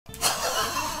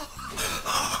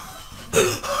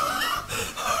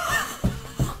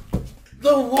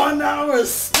The 1 hour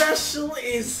special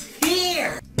is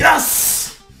here!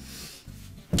 Yes!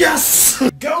 Yes!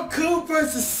 Goku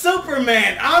versus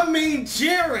Superman! I mean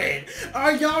Jiren!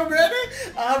 Are y'all ready?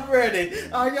 I'm ready.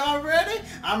 Are y'all ready?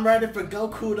 I'm ready for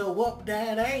Goku to whoop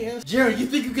that ass. Jiren, you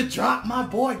think you could drop my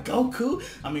boy Goku?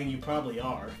 I mean, you probably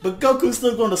are. But Goku's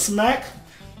still gonna smack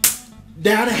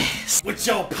that ass with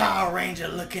your Power Ranger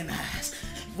looking ass.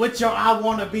 With your I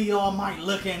wanna be all might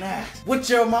looking ass. With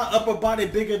your my upper body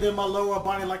bigger than my lower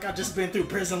body like I just been through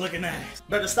prison looking ass.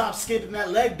 Better stop skipping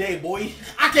that leg day, boy.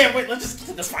 I can't wait. Let's just get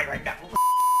to this fight right now.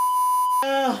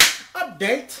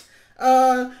 Update.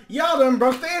 Y'all done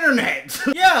broke the internet.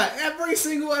 Yeah, every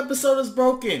single episode is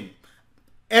broken.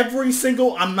 Every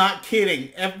single, I'm not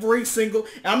kidding, every single,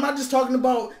 and I'm not just talking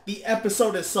about the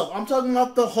episode itself. I'm talking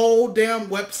about the whole damn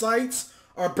websites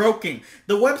are broken.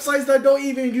 The websites that don't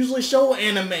even usually show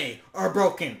anime are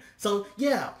broken. So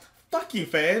yeah, fuck you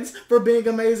fans for being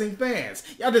amazing fans.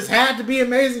 Y'all just had to be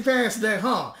amazing fans today,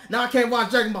 huh? Now I can't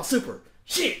watch Dragon Ball Super.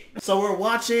 Shit. So we're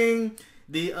watching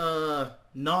the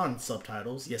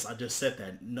non-subtitles. Yes, I just said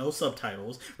that. No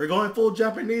subtitles. We're going full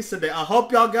Japanese today. I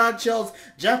hope y'all got y'all's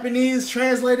Japanese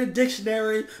translated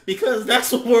dictionary because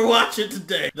that's what we're watching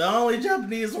today. The only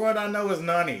Japanese word I know is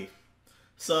nani.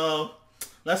 So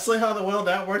let's see how well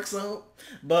that works out.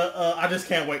 But I just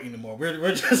can't wait anymore.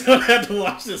 We're just gonna have to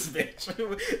watch this bitch.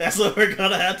 That's what we're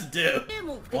gonna have to do.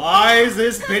 Why is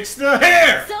this bitch still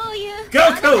here?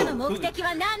 Goku!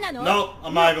 Nope,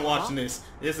 I'm not even watching this.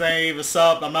 This ain't even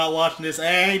subbed. I'm not watching this. I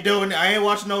ain't doing it. I ain't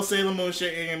watching no Sailor Moon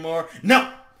shit anymore.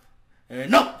 No!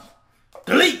 No!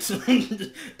 Delete!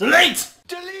 Delete! Delete!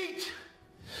 Delete!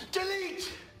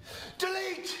 Delete!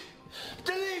 Delete!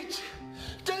 Delete!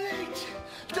 Delete!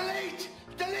 Delete!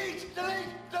 Delete!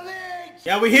 Delete!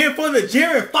 Yeah, we here for the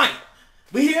Jiren fight!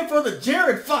 We here for the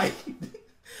Jiren fight!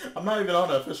 I'm not even on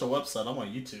the official website. I'm on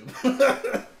YouTube.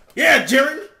 Yeah,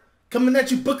 Jiren! Coming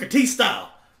at you Booker T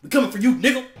style. We coming for you,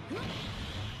 nigga!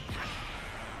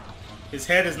 His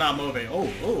head is not moving.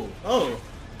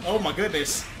 Oh my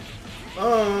goodness.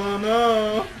 Oh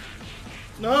no.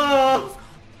 No.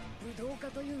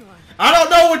 I don't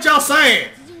know what y'all saying.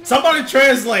 Somebody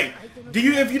translate.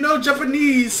 If you know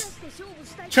Japanese,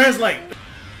 translate.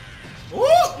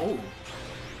 Oh.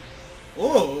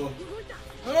 Oh.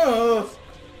 Oh.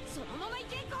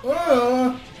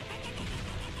 Oh.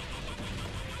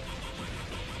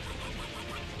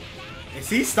 Is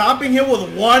he stopping him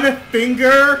with one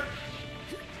finger?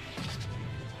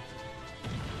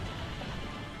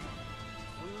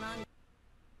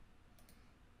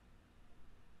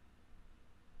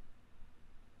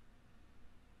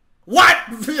 What?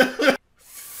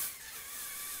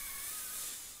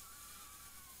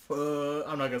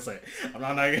 I'm not gonna say it. I'm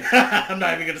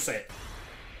not even gonna say it.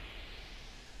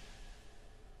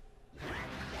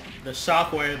 The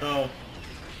shockwave though.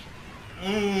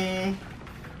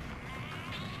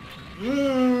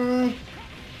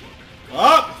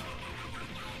 Up.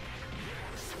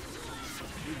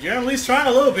 You're at least trying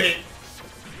a little bit.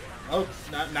 Oh,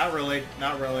 not really.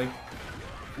 Not really.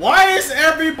 Why is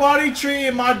everybody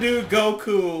treating my dude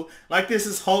Goku like this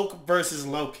is Hulk versus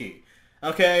Loki?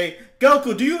 Okay,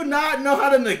 Goku, do you not know how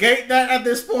to negate that at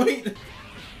this point?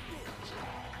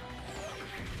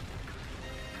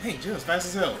 Hey, just fast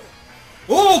as hell.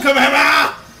 Ooh, come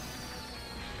here!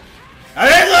 I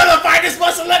didn't know the fight is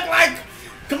supposed to look like!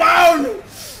 Come on!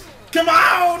 Come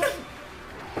on!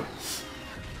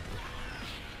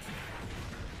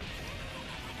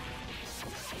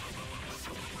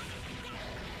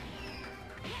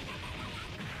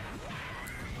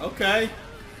 Okay.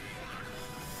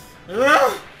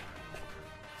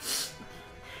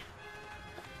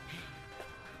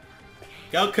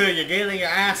 Goku, you're getting your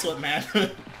ass whipped, man.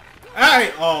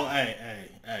 Hey! Oh, hey.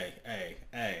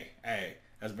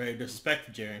 That's very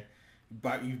disrespectful, Jiren.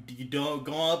 You don't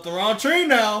go up the wrong tree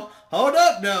now. Hold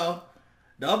up now.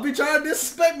 Don't be trying to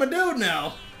disrespect my dude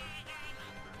now.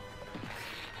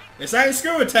 This ain't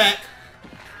screw attack.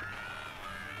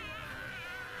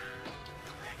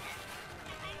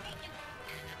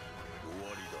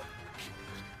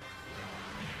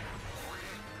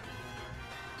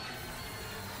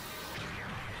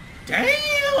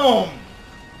 Damn!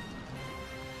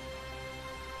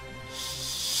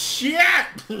 Shit!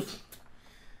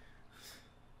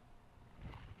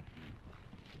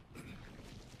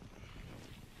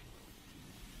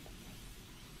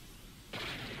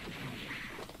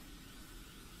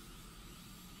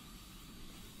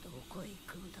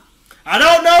 I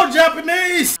don't know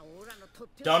Japanese!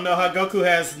 Don't know how Goku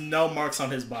has no marks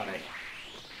on his body.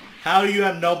 How do you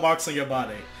have no marks on your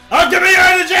body? Oh, give me your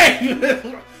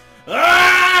energy!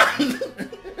 Ah!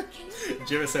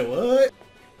 Jiren said, what?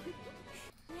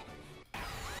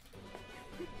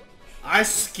 I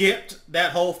skipped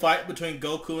that whole fight between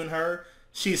Goku and her.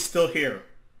 She's still here.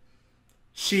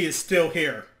 She is still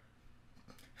here.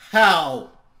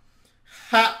 How?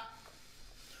 How?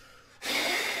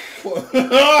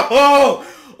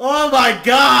 Oh my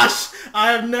gosh!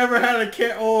 I have never had a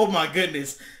cat. Oh my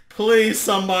goodness. Please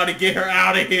somebody get her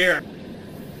out of here.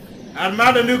 I'm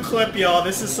out a new clip, y'all.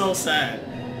 This is so sad.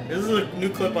 This is a new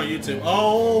clip on YouTube.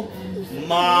 Oh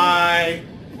my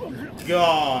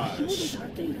gosh.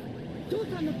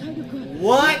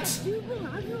 What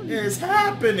is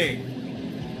happening?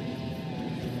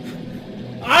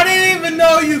 I didn't even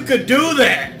know you could do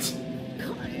that.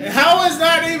 How is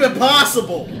that even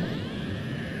possible?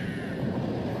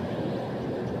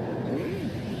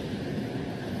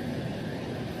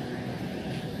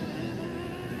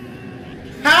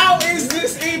 How is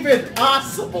this even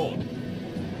possible?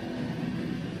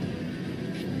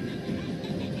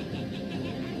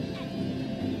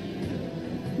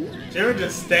 Jiren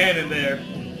just standing there.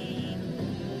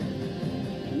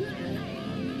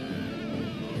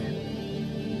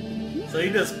 So he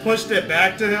just pushed it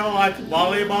back to him like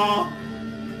volleyball?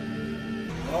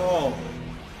 Oh.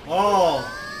 Oh.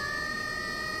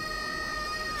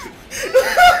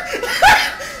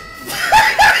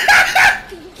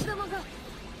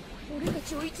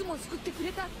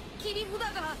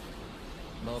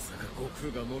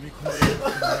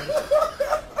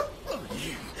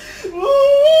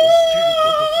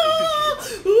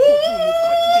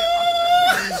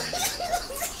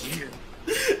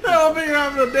 I'll be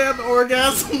having a damn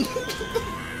orgasm.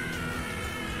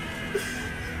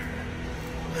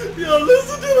 Yo,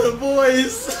 listen to the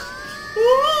voice.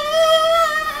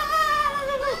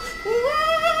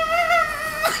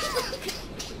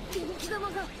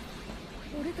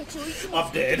 I'm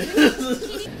dead.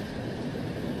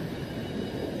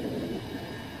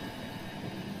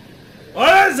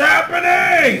 What is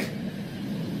happening?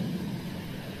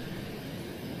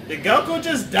 Did Goku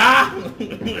just die?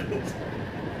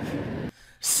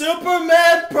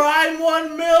 Superman Prime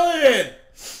 1 million!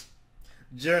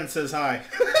 Jiren says hi.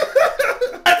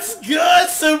 That's good,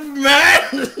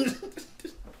 Superman!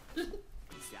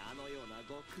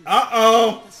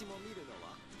 Uh-oh!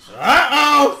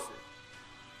 Uh-oh!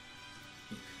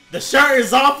 The shirt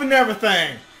is off and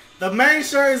everything. The main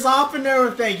shirt is off and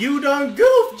everything. You done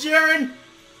goofed, Jiren.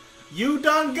 You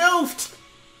done goofed.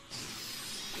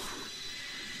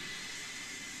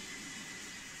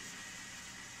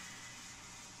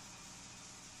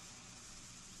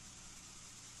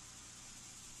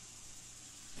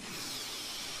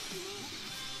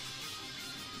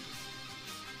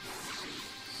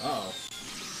 Uh-oh.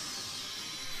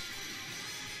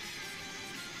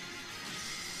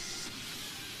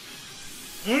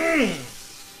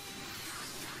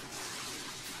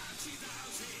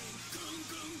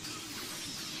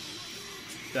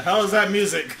 The hell is that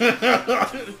music?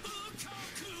 The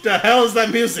hell is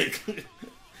that music?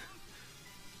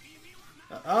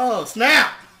 Oh,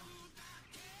 snap!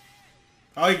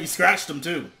 Oh, you scratched him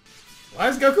too. Why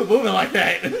is Goku moving like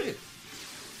that?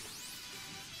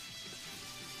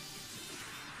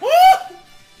 Woo!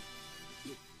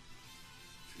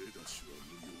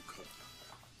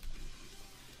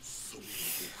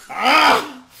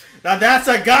 Ah! Now that's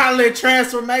a godly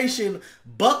transformation.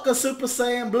 Buck a Super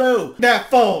Saiyan Blue. That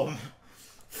form.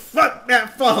 Fuck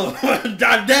that form.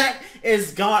 Now that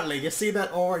is godly. You see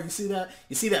that aura? You see that?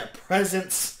 You see that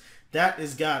presence? That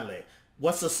is godly.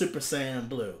 What's a Super Saiyan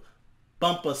Blue?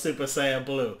 Bump a Super Saiyan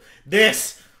Blue.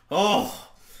 This. Oh.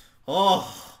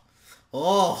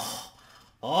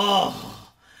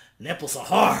 Nipples are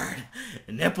hard.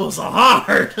 Nipples are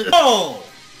hard. Oh.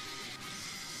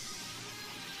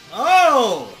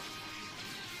 Oh.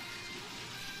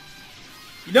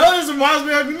 You know what this reminds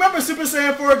me of? Remember Super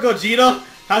Saiyan 4 Gogeta?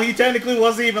 How he technically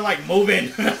wasn't even like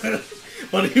moving.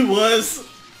 But he was.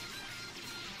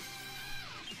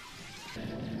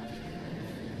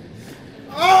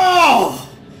 Oh!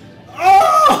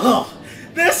 Oh!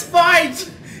 This fight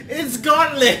is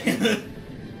godly!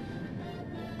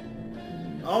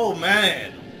 Oh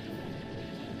man.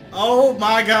 Oh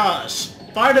my gosh.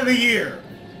 Fight of the year.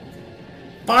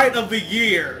 Fight of the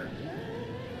year.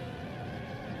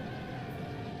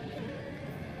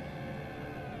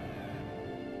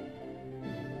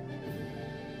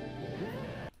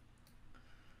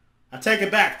 I take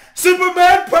it back.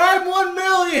 Superman Prime 1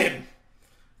 million!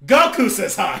 Goku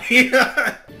says hi.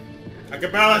 I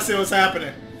can barely see what's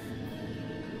happening.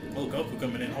 Oh, Goku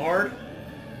coming in hard.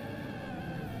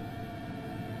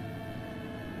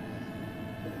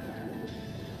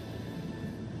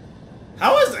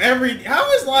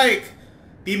 how is like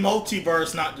the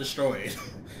multiverse not destroyed?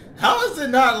 How is it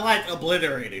not like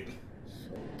obliterated?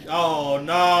 Oh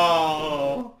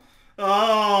no!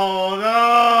 Oh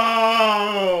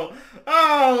no!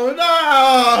 Oh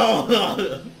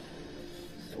no!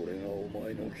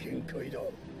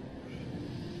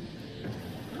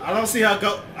 I don't see how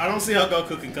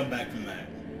Goku can come back from that.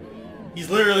 He's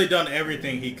literally done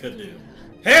everything he could do.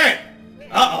 Hey!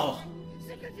 Uh-oh!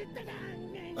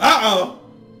 Uh-oh!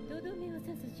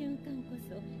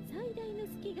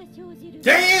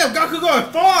 Damn! Goku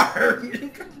going far!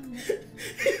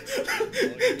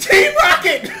 Team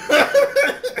Rocket!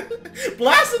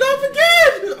 Blast it up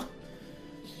again!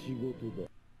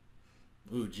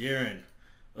 Ooh, Jiren.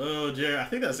 Oh, Jiren. I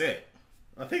think that's it.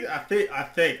 I think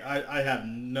I have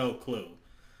no clue.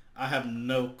 I have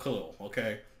no clue,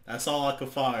 okay? That's all I could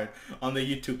find on the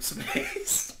YouTube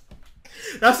space.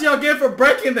 That's what y'all get for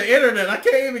breaking the internet. I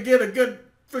can't even get a good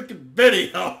freaking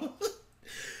video.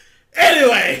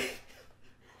 Anyway.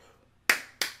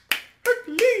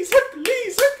 Hercules.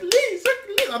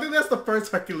 I think that's the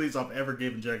first Hercules I've ever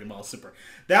given Dragon Ball Super.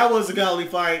 That was a godly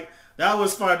fight. That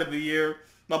was fight of the year.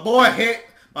 My boy hit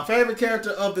my favorite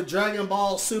character of the Dragon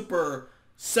Ball Super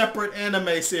separate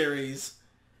anime series.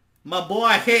 My boy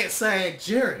hit saying,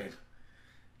 Jiren,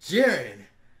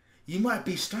 you might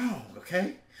be strong,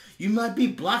 okay? You might be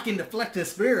blocking, deflecting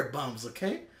spirit bombs,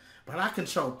 okay? But I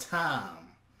control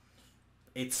time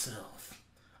itself.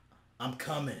 I'm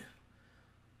coming.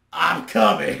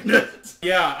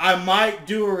 Yeah, I might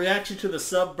do a reaction to the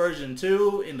sub version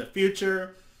 2 in the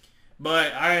future,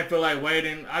 but I didn't feel like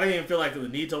waiting. I didn't even feel like it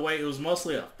would need to wait. It was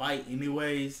mostly a fight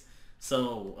anyways.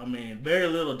 So, I mean, very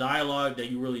little dialogue that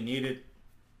you really needed.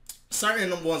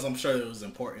 Certain ones I'm sure it was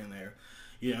important there,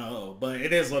 you know, but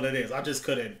it is what it is. I just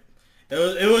couldn't.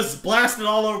 It was blasted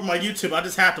all over my YouTube. I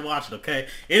just had to watch it, okay?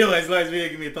 Anyways, like this video,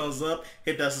 give me a thumbs up.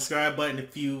 Hit that subscribe button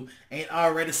if you ain't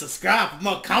already subscribed for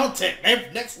more content, man.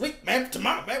 For next week, man. For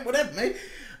tomorrow, man. Whatever, man.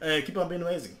 Keep on being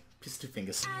amazing. Peace, 2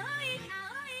 fingers.